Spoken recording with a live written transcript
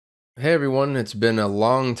Hey everyone, it's been a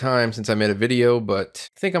long time since I made a video, but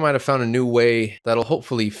I think I might have found a new way that'll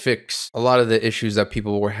hopefully fix a lot of the issues that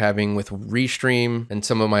people were having with Restream and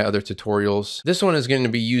some of my other tutorials. This one is going to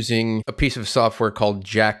be using a piece of software called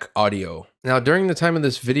Jack2. Now, during the time of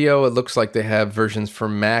this video, it looks like they have versions for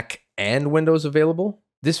Mac and Windows available.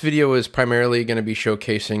 This video is primarily going to be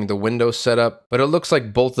showcasing the Windows setup, but it looks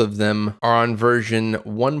like both of them are on version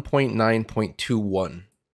 1.9.21.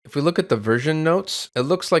 If we look at the version notes, it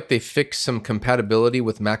looks like they fixed some compatibility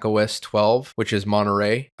with macOS 12, which is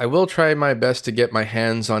Monterey. I will try my best to get my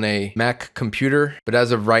hands on a Mac computer, but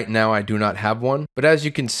as of right now, I do not have one. But as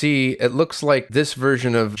you can see, it looks like this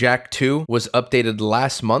version of Jack2 was updated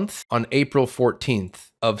last month on April 14th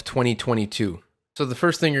of 2022. So the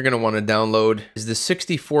first thing you're going to want to download is the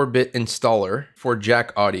 64-bit installer for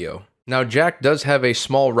Jack2. Now, Jack does have a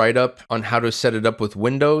small write-up on how to set it up with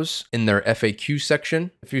Windows in their FAQ section.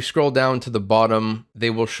 If you scroll down to the bottom, they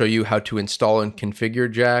will show you how to install and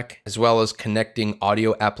configure Jack, as well as connecting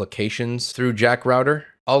audio applications through Jack Router.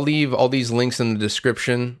 I'll leave all these links in the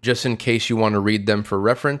description just in case you want to read them for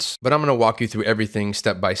reference, but I'm going to walk you through everything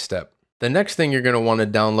step by step. The next thing you're going to want to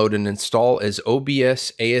download and install is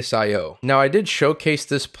OBS-ASIO. Now, I did showcase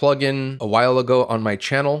this plugin a while ago on my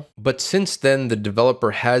channel, but since then the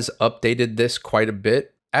developer has updated this quite a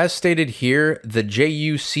bit. As stated here, the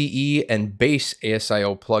JUCE and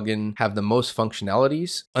Bass-ASIO plugin have the most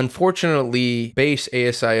functionalities. Unfortunately,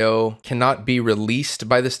 Bass-ASIO cannot be released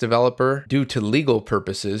by this developer due to legal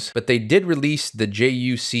purposes, but they did release the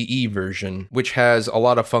JUCE version, which has a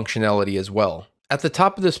lot of functionality as well. At the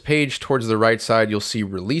top of this page towards the right side, you'll see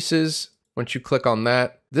releases. Once you click on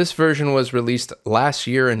that, this version was released last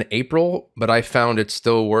year in April, but I found it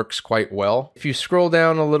still works quite well. If you scroll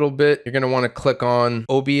down a little bit, you're going to want to click on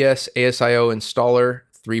OBS-ASIO installer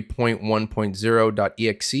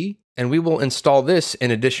 3.1.0.exe, and we will install this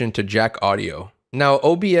in addition to Jack2. Now,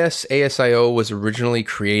 OBS-ASIO was originally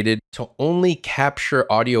created to only capture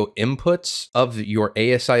audio inputs of your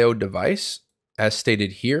ASIO device, as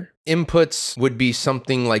stated here. Inputs would be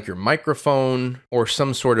something like your microphone or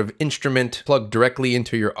some sort of instrument plugged directly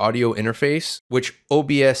into your audio interface, which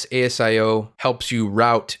OBS-ASIO helps you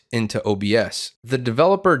route into OBS. The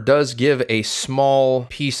developer does give a small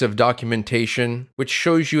piece of documentation which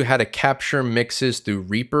shows you how to capture mixes through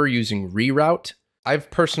Reaper using Reroute.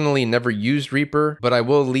 I've personally never used Reaper, but I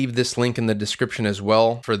will leave this link in the description as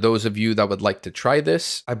well for those of you that would like to try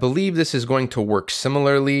this. I believe this is going to work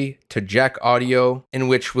similarly to Jack2, in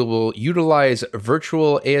which we will utilize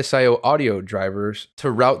virtual ASIO audio drivers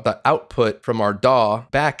to route the output from our DAW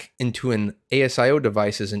back into an ASIO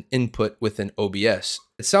device as an input within OBS.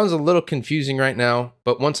 It sounds a little confusing right now,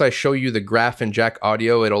 but once I show you the graph in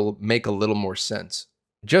Jack2, it'll make a little more sense.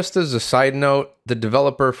 Just as a side note, the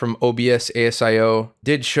developer from OBS-ASIO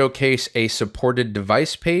did showcase a supported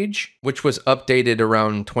device page, which was updated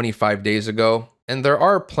around 25 days ago. And there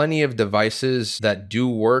are plenty of devices that do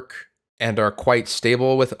work and are quite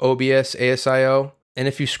stable with OBS-ASIO. And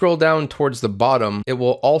if you scroll down towards the bottom, it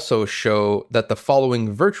will also show that the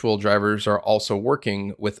following virtual drivers are also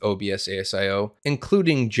working with OBS-ASIO,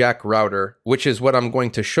 including Jack Router, which is what I'm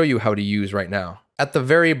going to show you how to use right now. At the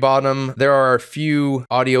very bottom, there are a few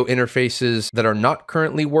audio interfaces that are not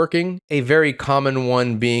currently working, a very common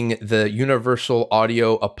one being the Universal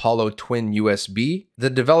Audio Apollo Twin USB.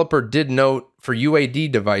 The developer did note for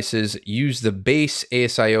UAD devices, use the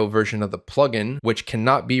Bass-ASIO version of the plugin, which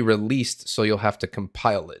cannot be released, so you'll have to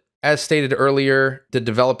compile it. As stated earlier, the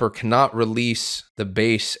developer cannot release the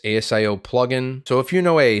Bass-ASIO plugin. So if you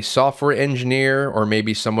know a software engineer or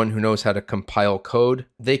maybe someone who knows how to compile code,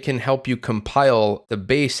 they can help you compile the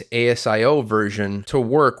Bass-ASIO version to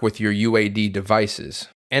work with your UAD devices.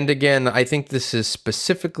 And again, I think this is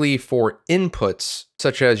specifically for inputs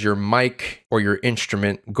such as your mic or your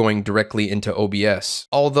instrument going directly into OBS.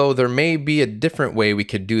 Although there may be a different way we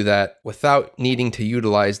could do that without needing to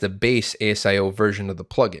utilize the Bass-ASIO version of the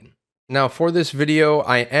plugin. Now for this video,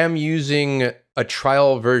 I am using a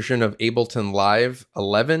trial version of Ableton Live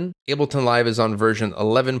 11. Ableton Live is on version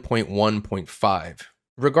 11.1.5.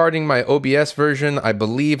 Regarding my OBS version, I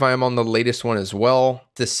believe I am on the latest one as well,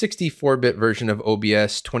 the 64-bit version of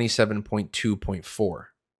OBS 27.2.4.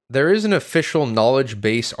 There is an official knowledge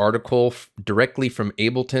base article directly from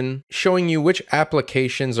Ableton showing you which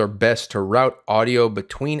applications are best to route audio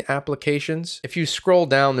between applications. If you scroll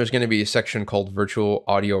down, there's going to be a section called Virtual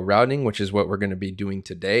Audio Routing, which is what we're going to be doing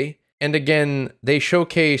today. And again, they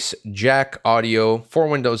showcase Jack2 for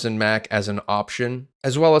Windows and Mac as an option,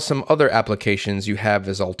 as well as some other applications you have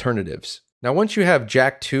as alternatives. Now, once you have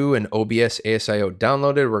Jack2 and OBS-ASIO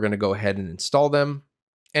downloaded, we're going to go ahead and install them.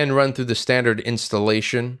 and run through the standard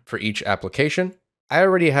installation for each application. I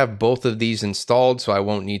already have both of these installed, so I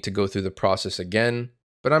won't need to go through the process again,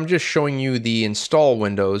 but I'm just showing you the install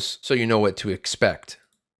windows so you know what to expect.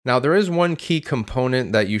 Now there is one key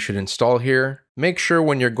component that you should install here. Make sure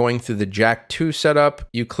when you're going through the Jack2 setup,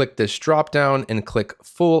 you click this drop down and click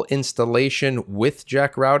full installation with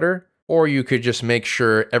Jack router, or you could just make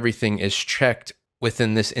sure everything is checked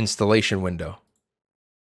within this installation window.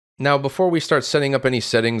 Now, before we start setting up any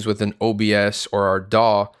settings within OBS or our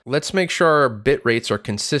DAW, let's make sure our bit rates are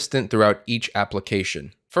consistent throughout each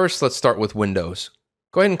application. First, let's start with Windows.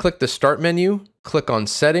 Go ahead and click the Start menu, click on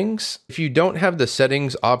Settings. If you don't have the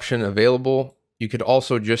Settings option available, you could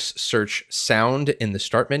also just search Sound in the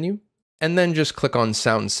Start menu, and then just click on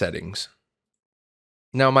Sound Settings.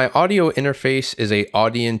 Now, my audio interface is a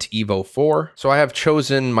Audient Evo 4, so I have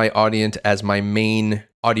chosen my Audient as my main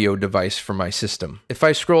audio device for my system. If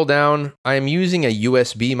I scroll down, I am using a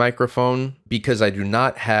USB microphone because I do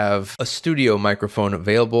not have a studio microphone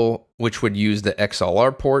available, which would use the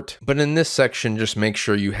XLR port. But in this section, just make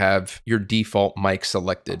sure you have your default mic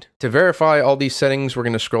selected. To verify all these settings, we're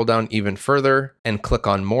going to scroll down even further and click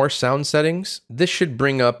on More Sound Settings. This should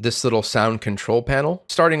bring up this little sound control panel.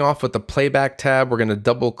 Starting off with the playback tab, we're going to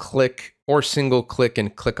double click or single click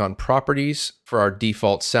and click on Properties for our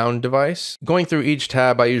default sound device. Going through each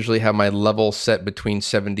tab, I usually have my level set between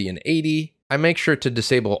 70 and 80. I make sure to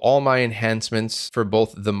disable all my enhancements for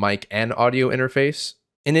both the mic and audio interface.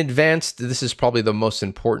 In advanced, this is probably the most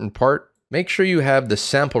important part. Make sure you have the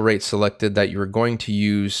sample rate selected that you're going to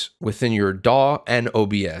use within your DAW and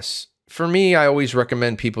OBS. For me, I always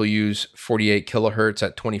recommend people use 48 kilohertz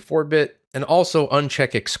at 24-bit and also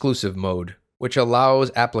uncheck exclusive mode, which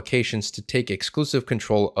allows applications to take exclusive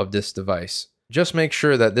control of this device. Just make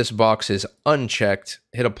sure that this box is unchecked,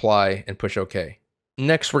 hit apply, and push OK.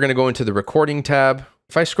 Next, we're going to go into the recording tab.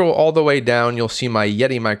 If I scroll all the way down, you'll see my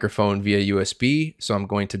Yeti microphone via USB, so I'm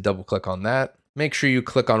going to double click on that. Make sure you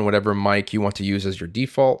click on whatever mic you want to use as your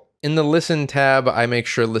default. In the Listen tab, I make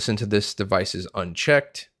sure Listen to this device is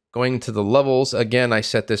unchecked. Going to the levels, again, I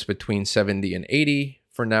set this between 70 and 80.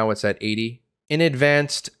 For now, it's at 80. In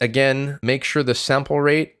advanced, again, make sure the sample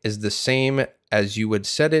rate is the same as you would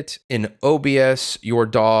set it in OBS, your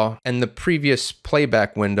DAW, and the previous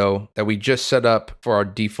playback window that we just set up for our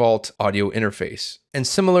default audio interface. And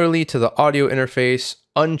similarly to the audio interface,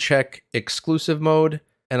 uncheck exclusive mode,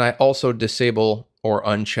 and I also disable or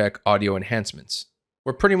uncheck audio enhancements.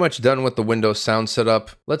 We're pretty much done with the Windows sound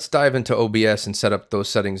setup. Let's dive into OBS and set up those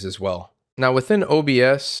settings as well. Now within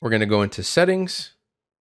OBS, we're going to go into Settings,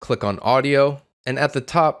 click on Audio, and at the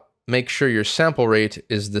top, make sure your sample rate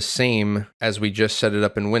is the same as we just set it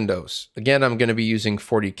up in Windows. Again, I'm going to be using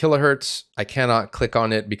 40 kilohertz. I cannot click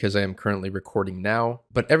on it because I am currently recording now,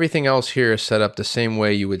 but everything else here is set up the same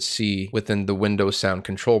way you would see within the Windows sound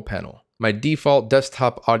control panel. My default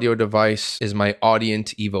desktop audio device is my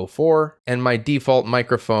Audient Evo 4, and my default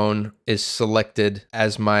microphone is selected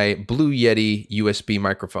as my Blue Yeti USB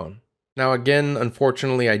microphone. Now again,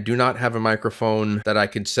 unfortunately, I do not have a microphone that I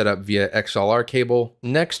could set up via XLR cable.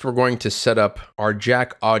 Next, we're going to set up our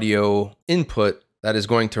Jack audio input that is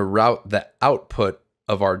going to route the output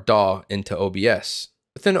of our DAW into OBS.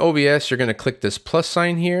 Within OBS, you're going to click this plus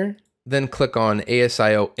sign here, then click on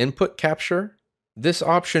ASIO Input Capture. This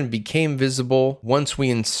option became visible once we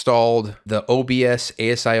installed the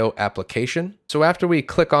OBS-ASIO application. So after we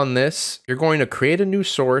click on this, you're going to create a new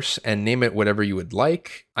source and name it whatever you would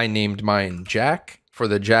like. I named mine Jack for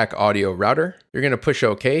the Jack audio router. You're going to push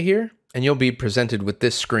OK here, and you'll be presented with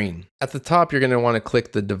this screen. At the top, you're going to want to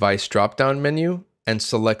click the device drop-down menu and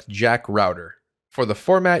select Jack router. For the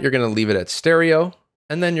format, you're going to leave it at stereo,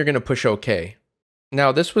 and then you're going to push OK.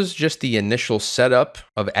 Now, this was just the initial setup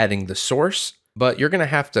of adding the source, but you're going to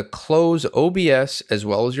have to close OBS as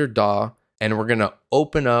well as your DAW, and we're going to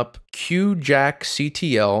open up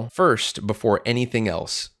QjackCtl first before anything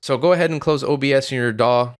else. So go ahead and close OBS in your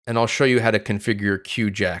DAW, and I'll show you how to configure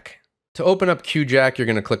QJack. To open up QJack, you're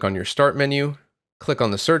going to click on your Start menu, click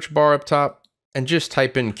on the search bar up top, and just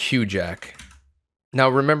type in QJack. Now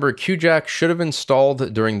remember, QJack should have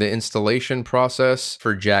installed during the installation process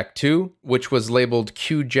for Jack2, which was labeled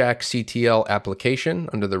QjackCtl application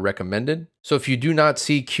under the recommended. So if you do not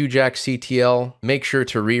see QjackCtl, make sure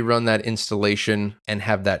to rerun that installation and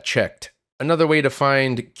have that checked. Another way to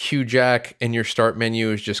find QJack in your Start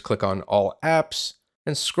menu is just click on All Apps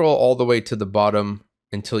and scroll all the way to the bottom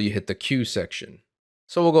until you hit the Q section.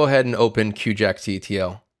 So we'll go ahead and open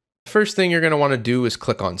QjackCtl. First thing you're going to want to do is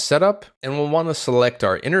click on Setup, and we'll want to select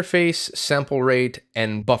our interface, sample rate,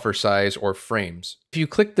 and buffer size or frames. If you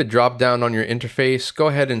click the drop down on your interface, go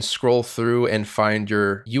ahead and scroll through and find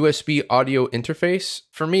your USB audio interface.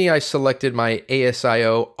 For me, I selected my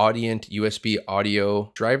ASIO Audient USB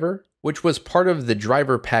audio driver, which was part of the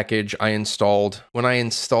driver package I installed when I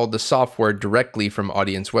installed the software directly from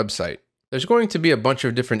Audient's website. There's going to be a bunch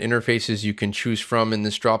of different interfaces you can choose from in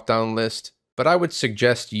this drop-down list, but I would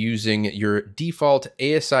suggest using your default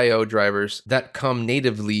ASIO drivers that come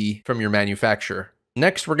natively from your manufacturer.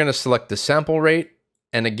 Next, we're going to select the sample rate.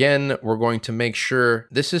 And again, we're going to make sure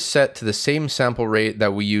this is set to the same sample rate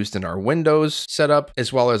that we used in our Windows setup,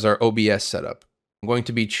 as well as our OBS setup. I'm going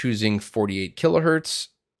to be choosing 48 kilohertz,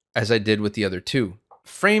 as I did with the other two.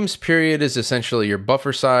 Frames period is essentially your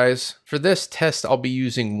buffer size. For this test, I'll be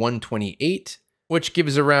using 128, which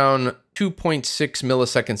gives around 2.6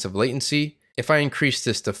 milliseconds of latency. If I increase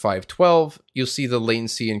this to 512, you'll see the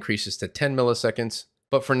latency increases to 10 milliseconds,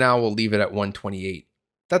 but for now, we'll leave it at 128.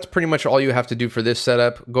 That's pretty much all you have to do for this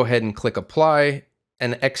setup. Go ahead and click Apply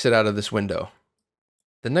and exit out of this window.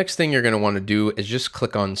 The next thing you're going to want to do is just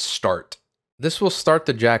click on Start. This will start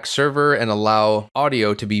the Jack server and allow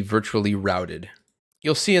audio to be virtually routed.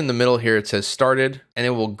 You'll see in the middle here it says started, and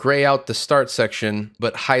it will gray out the start section,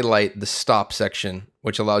 but highlight the stop section,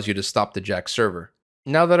 which allows you to stop the Jack server.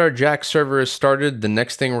 Now that our Jack server is started, the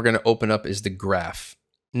next thing we're going to open up is the graph.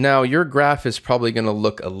 Now your graph is probably going to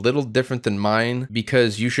look a little different than mine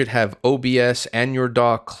because you should have OBS and your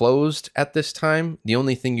DAW closed at this time. The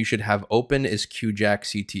only thing you should have open is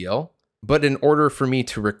QjackCtl. But in order for me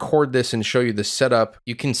to record this and show you the setup,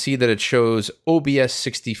 you can see that it shows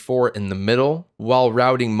OBS-64 in the middle while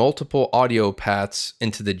routing multiple audio paths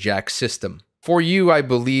into the Jack system. For you, I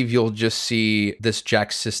believe you'll just see this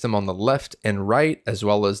Jack system on the left and right, as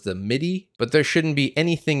well as the MIDI, but there shouldn't be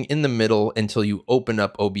anything in the middle until you open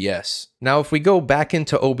up OBS. Now, if we go back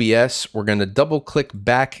into OBS, we're going to double click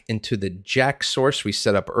back into the Jack source we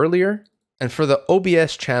set up earlier. And for the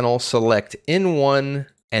OBS channel, select In1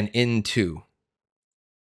 and In2.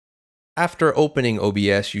 After opening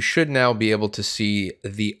OBS, you should now be able to see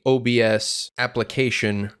the OBS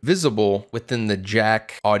application visible within the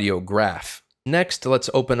Jack audio graph. Next, let's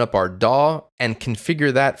open up our DAW and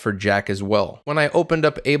configure that for Jack as well. When I opened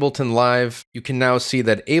up Ableton Live, you can now see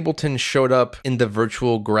that Ableton showed up in the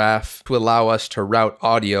virtual graph to allow us to route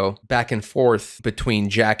audio back and forth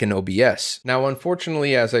between Jack and OBS. Now,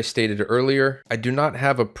 unfortunately, as I stated earlier, I do not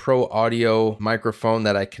have a pro audio microphone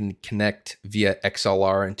that I can connect via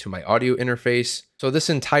XLR into my audio interface. So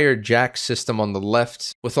this entire Jack system on the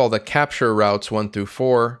left with all the capture routes 1 through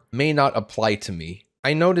 4 may not apply to me.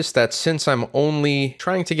 I noticed that since I'm only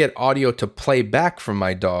trying to get audio to play back from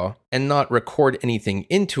my DAW and not record anything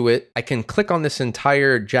into it, I can click on this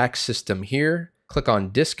entire Jack system here, click on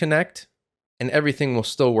disconnect, and everything will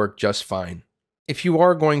still work just fine. If you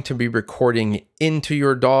are going to be recording into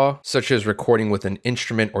your DAW, such as recording with an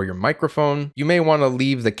instrument or your microphone, you may want to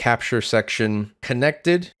leave the capture section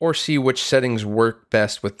connected or see which settings work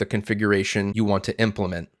best with the configuration you want to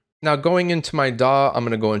implement. Now going into my DAW, I'm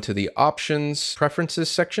going to go into the Options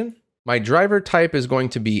Preferences section. My driver type is going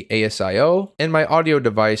to be ASIO, and my audio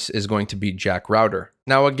device is going to be Jack Router.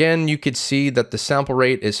 Now again, you could see that the sample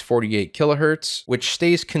rate is 48 kilohertz, which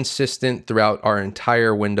stays consistent throughout our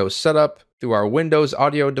entire Windows setup, through our Windows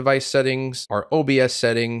audio device settings, our OBS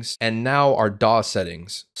settings, and now our DAW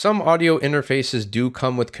settings. Some audio interfaces do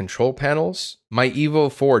come with control panels. My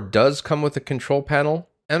Evo 4 does come with a control panel,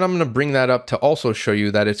 and I'm going to bring that up to also show you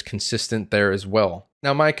that it's consistent there as well.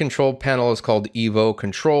 Now my control panel is called Evo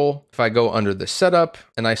Control. If I go under the setup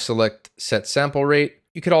and I select set sample rate,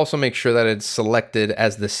 you could also make sure that it's selected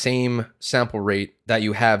as the same sample rate that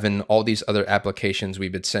you have in all these other applications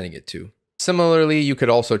we've been setting it to. Similarly, you could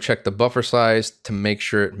also check the buffer size to make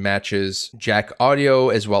sure it matches Jack audio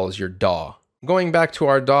as well as your DAW. Going back to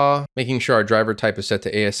our DAW, making sure our driver type is set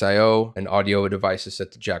to ASIO and audio device is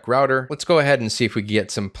set to Jack Router. Let's go ahead and see if we can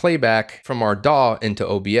get some playback from our DAW into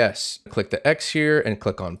OBS. Click the X here and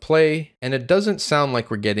click on play, and it doesn't sound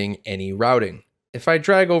like we're getting any routing. If I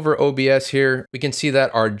drag over OBS here, we can see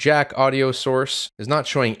that our Jack audio source is not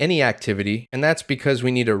showing any activity, and that's because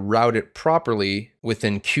we need to route it properly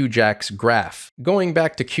within QJack's graph. Going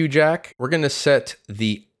back to QJack, we're going to set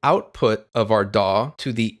the output of our DAW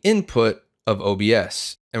to the input of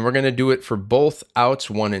OBS. And we're going to do it for both outs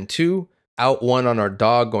 1 and 2. Out 1 on our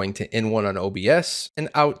DAW going to in 1 on OBS, and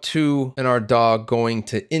out 2 in our DAW going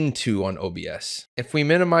to in 2 on OBS. If we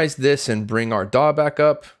minimize this and bring our DAW back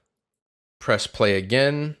up, press play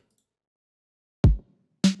again,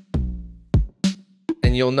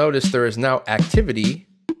 and you'll notice there is now activity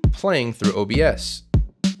playing through OBS.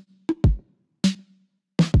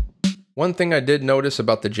 One thing I did notice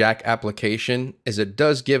about the Jack application is it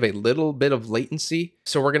does give a little bit of latency,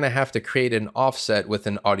 so we're going to have to create an offset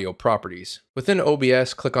within audio properties. Within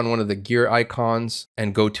OBS, click on one of the gear icons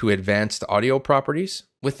and go to advanced audio properties.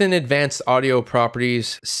 Within advanced audio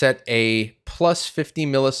properties, set a plus 50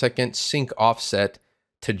 millisecond sync offset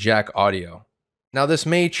to Jack audio. Now this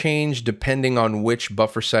may change depending on which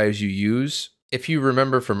buffer size you use. If you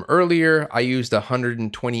remember from earlier, I used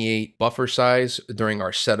 128 buffer size during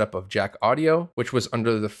our setup of Jack audio, which was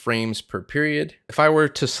under the frames per period. If I were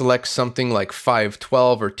to select something like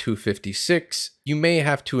 512 or 256, you may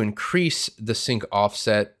have to increase the sync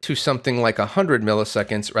offset to something like 100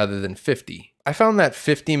 milliseconds rather than 50. I found that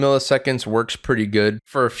 50 milliseconds works pretty good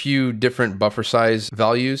for a few different buffer size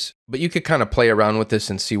values, but you could kind of play around with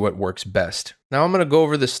this and see what works best. Now I'm going to go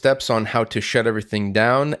over the steps on how to shut everything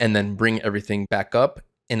down and then bring everything back up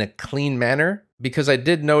in a clean manner, because I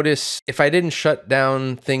did notice if I didn't shut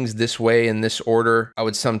down things this way in this order, I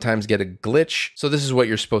would sometimes get a glitch. So this is what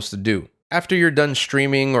you're supposed to do. After you're done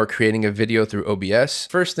streaming or creating a video through OBS,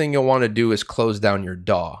 first thing you'll want to do is close down your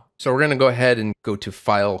DAW. So we're going to go ahead and go to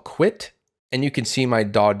File, Quit. And you can see my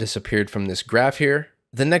DAW disappeared from this graph here.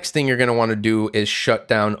 The next thing you're going to want to do is shut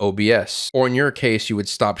down OBS, or in your case, you would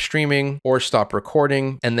stop streaming or stop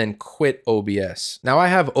recording and then quit OBS. Now I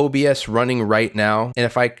have OBS running right now, and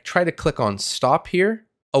if I try to click on stop here,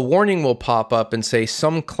 a warning will pop up and say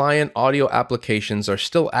some client audio applications are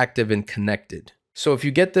still active and connected. So if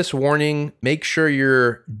you get this warning, make sure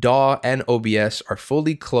your DAW and OBS are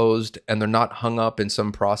fully closed and they're not hung up in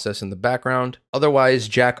some process in the background. Otherwise,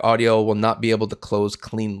 Jack audio will not be able to close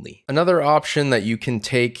cleanly. Another option that you can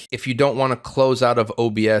take if you don't want to close out of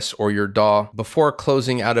OBS or your DAW before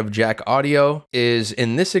closing out of Jack audio is,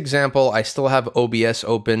 in this example, I still have OBS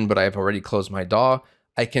open, but I've already closed my DAW.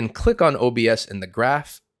 I can click on OBS in the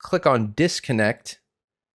graph, click on disconnect,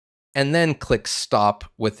 and then click stop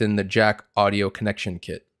within the Jack audio connection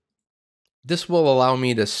kit. This will allow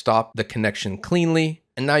me to stop the connection cleanly,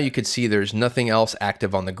 and now you can see there's nothing else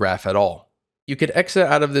active on the graph at all. You could exit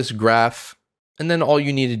out of this graph, and then all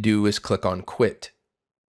you need to do is click on quit.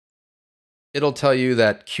 It'll tell you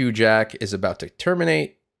that QJack is about to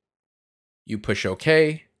terminate. You push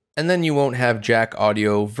OK, and then you won't have Jack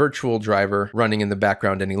audio virtual driver running in the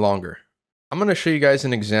background any longer. I'm going to show you guys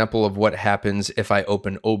an example of what happens if I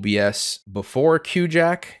open OBS before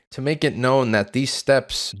QJack to make it known that these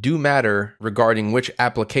steps do matter regarding which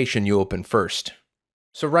application you open first.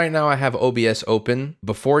 So right now I have OBS open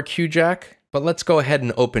before QJack, but let's go ahead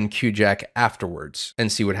and open QJack afterwards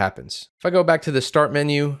and see what happens. If I go back to the start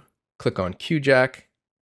menu, click on QJack,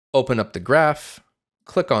 open up the graph,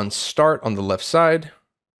 click on start on the left side,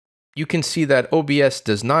 you can see that OBS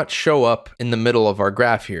does not show up in the middle of our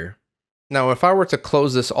graph here. Now, if I were to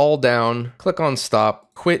close this all down, click on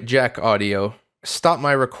stop, quit Jack audio, stop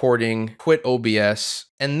my recording, quit OBS,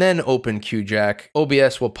 and then open QJack,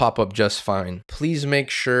 OBS will pop up just fine. Please make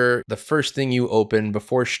sure the first thing you open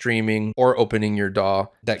before streaming or opening your DAW,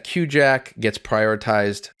 that QJack gets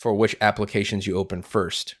prioritized for which applications you open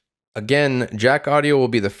first. Again, Jack audio will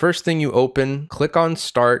be the first thing you open. Click on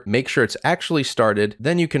start, make sure it's actually started,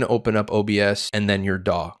 then you can open up OBS and then your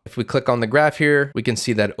DAW. If we click on the graph here, we can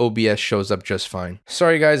see that OBS shows up just fine.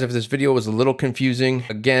 Sorry guys if this video was a little confusing.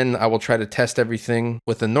 Again, I will try to test everything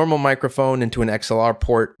with a normal microphone into an XLR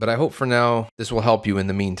port, but I hope for now this will help you in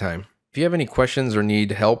the meantime. If you have any questions or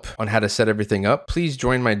need help on how to set everything up, please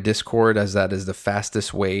join my Discord, as that is the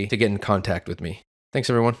fastest way to get in contact with me. Thanks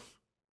everyone.